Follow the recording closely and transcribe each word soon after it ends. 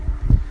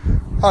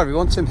Hi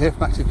everyone, Tim here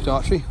from Active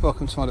Podiatry.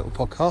 Welcome to my little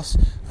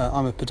podcast.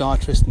 I'm a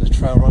podiatrist and a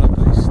trail runner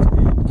based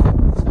in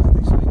Kent,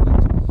 South East of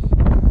England. The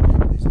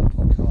aim of these little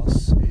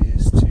podcasts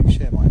is to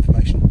share my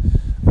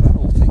information about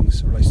all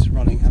things related to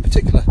running, and in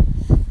particular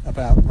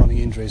about running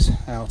injuries,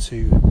 how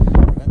to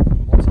prevent them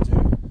and what to do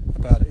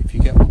about it if you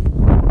get one.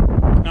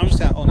 Now, I'm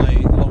just out on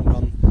a long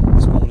run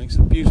this morning. It's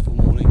a beautiful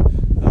morning.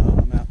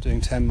 I'm out doing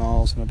 10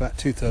 miles and I'm about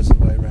 2/3 of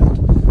the way around.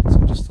 So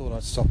I just thought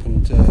I'd stop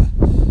and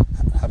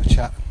have a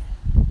chat.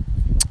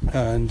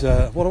 And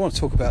what I want to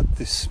talk about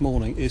this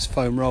morning is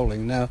foam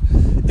rolling. Now,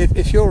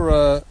 if you're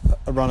a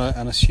runner,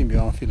 and I assume you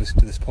are if you listen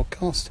to this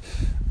podcast,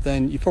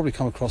 then you've probably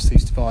come across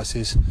these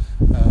devices,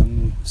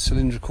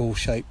 cylindrical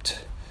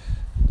shaped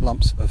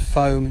lumps of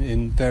foam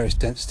in various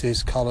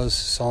densities, colours,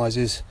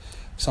 sizes,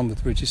 some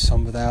with ridges,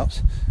 some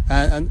without.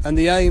 And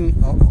the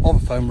aim of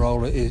a foam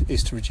roller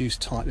is to reduce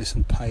tightness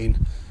and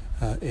pain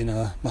in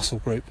a muscle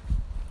group.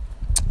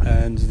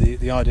 And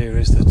the idea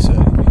is that if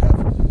you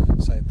have,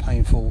 say, a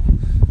painful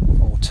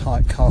or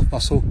tight calf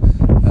muscle,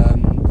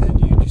 then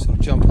you sort of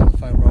jump on the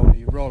foam roller,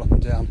 you roll up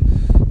and down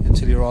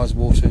until your eyes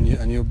water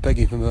and you're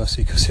begging for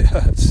mercy because it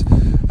hurts.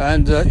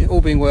 And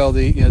all being well,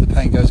 the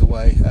pain goes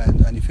away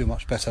and you feel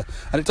much better.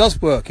 And it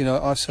does work.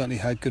 I've certainly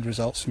had good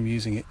results from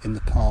using it in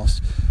the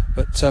past.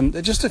 But there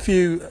are just a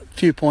few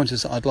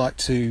pointers that I'd like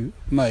to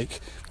make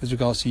with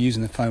regards to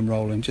using the foam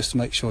roller, and just to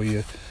make sure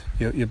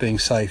you're being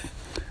safe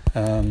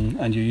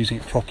and you're using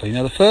it properly.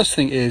 Now, the first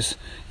thing is,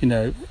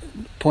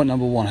 point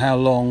number one: how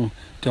long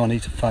do I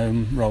need to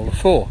foam roller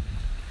for?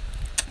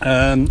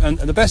 And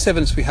the best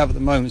evidence we have at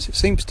the moment, it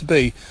seems to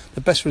be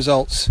the best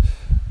results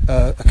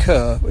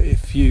occur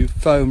if you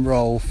foam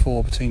roll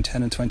for between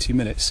 10 and 20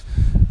 minutes.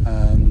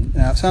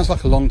 Now, it sounds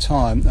like a long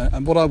time,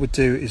 and what I would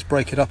do is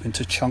break it up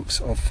into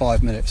chunks of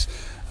 5 minutes.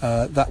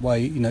 That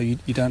way,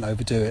 you don't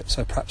overdo it.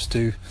 So perhaps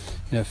do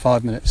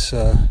 5 minutes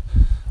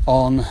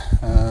on,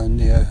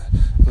 and a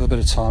little bit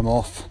of time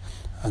off,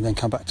 and then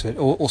come back to it,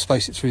 or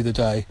space it through the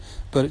day.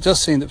 But it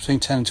does seem that between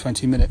 10 and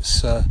 20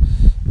 minutes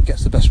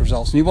gets the best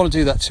results, and you want to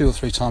do that 2 or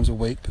 3 times a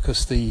week,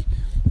 because the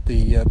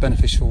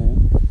beneficial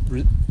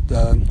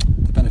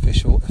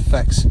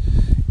effects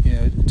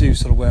do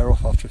sort of wear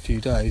off after a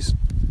few days.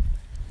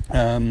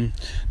 Now,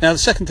 the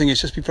second thing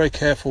is just be very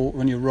careful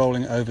when you're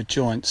rolling over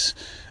joints,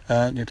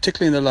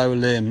 particularly in the lower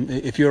limb.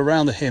 If you're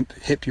around the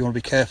hip, you want to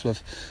be careful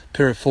of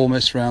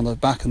piriformis around the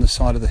back and the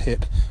side of the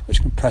hip,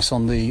 which can press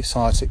on the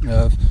sciatic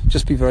nerve.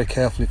 Just be very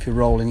careful if you're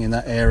rolling in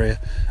that area.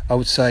 I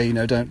would say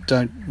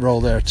don't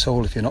roll there at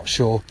all if you're not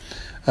sure.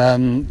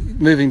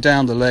 Moving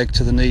down the leg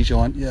to the knee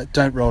joint,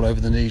 don't roll over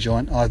the knee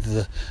joint, either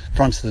the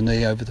front of the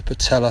knee over the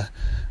patella,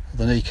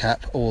 the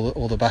kneecap,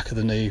 or the back of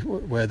the knee,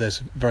 where there's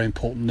a very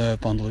important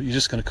nerve bundle. You're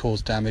just going to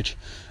cause damage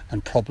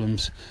and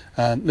problems.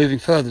 Moving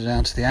further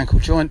down to the ankle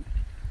joint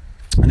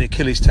and the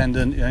Achilles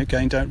tendon,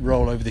 again, don't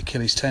roll over the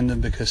Achilles tendon,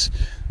 because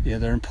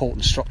they're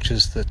important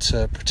structures that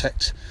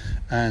protect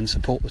and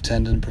support the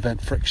tendon and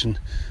prevent friction,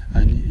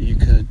 and you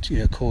could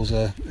cause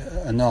a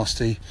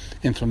nasty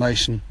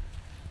inflammation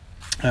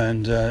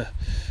and a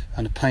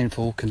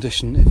painful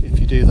condition if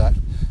you do that.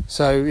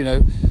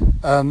 So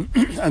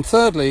and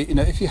thirdly,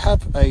 if you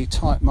have a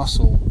tight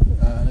muscle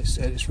and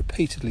it's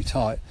repeatedly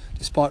tight,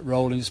 despite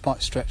rolling,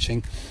 despite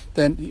stretching,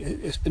 then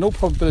in all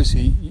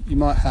probability you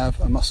might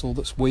have a muscle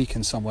that's weak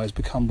in some ways,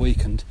 become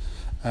weakened.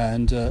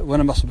 And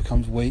when a muscle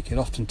becomes weak, it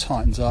often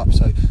tightens up.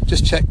 So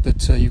just check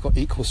that you've got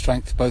equal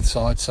strength both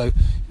sides. So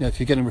if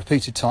you're getting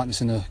repeated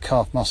tightness in a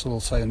calf muscle,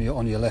 or say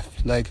on your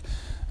left leg,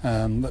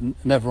 but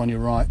never on your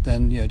right,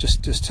 then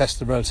just test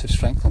the relative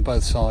strength on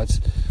both sides.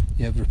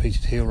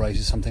 Repeated heel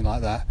raises, something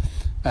like that,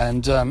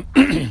 and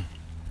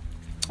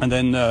and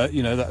then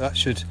that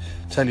should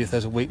tell you if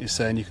there's a weakness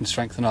there, and you can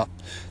strengthen up.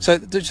 So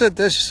there's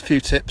just a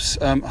few tips.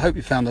 I hope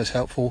you found those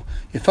helpful.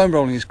 Your foam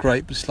rolling is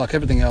great, but it's like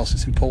everything else,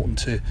 it's important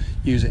to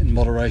use it in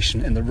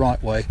moderation, in the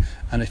right way.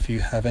 And if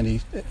you have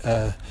any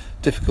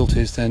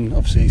difficulties, then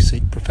obviously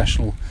seek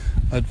professional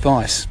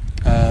advice.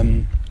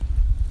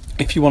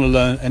 If you want to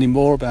learn any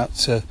more about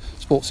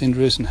sports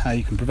injuries and how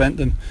you can prevent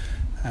them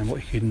and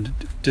what you can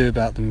do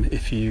about them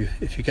if you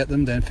get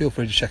them, then feel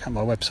free to check out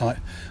my website,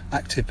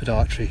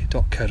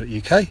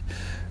 activepodiatry.co.uk.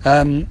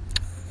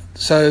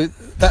 So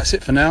that's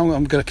it for now.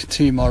 I'm going to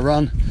continue my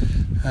run,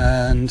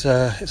 and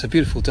it's a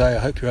beautiful day. I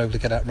hope you're able to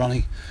get out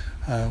running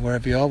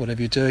wherever you are,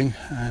 whatever you're doing,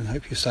 and I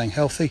hope you're staying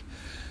healthy.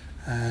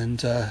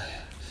 And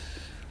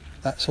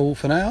that's all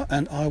for now,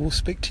 and I will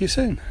speak to you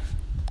soon.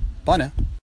 Bye now.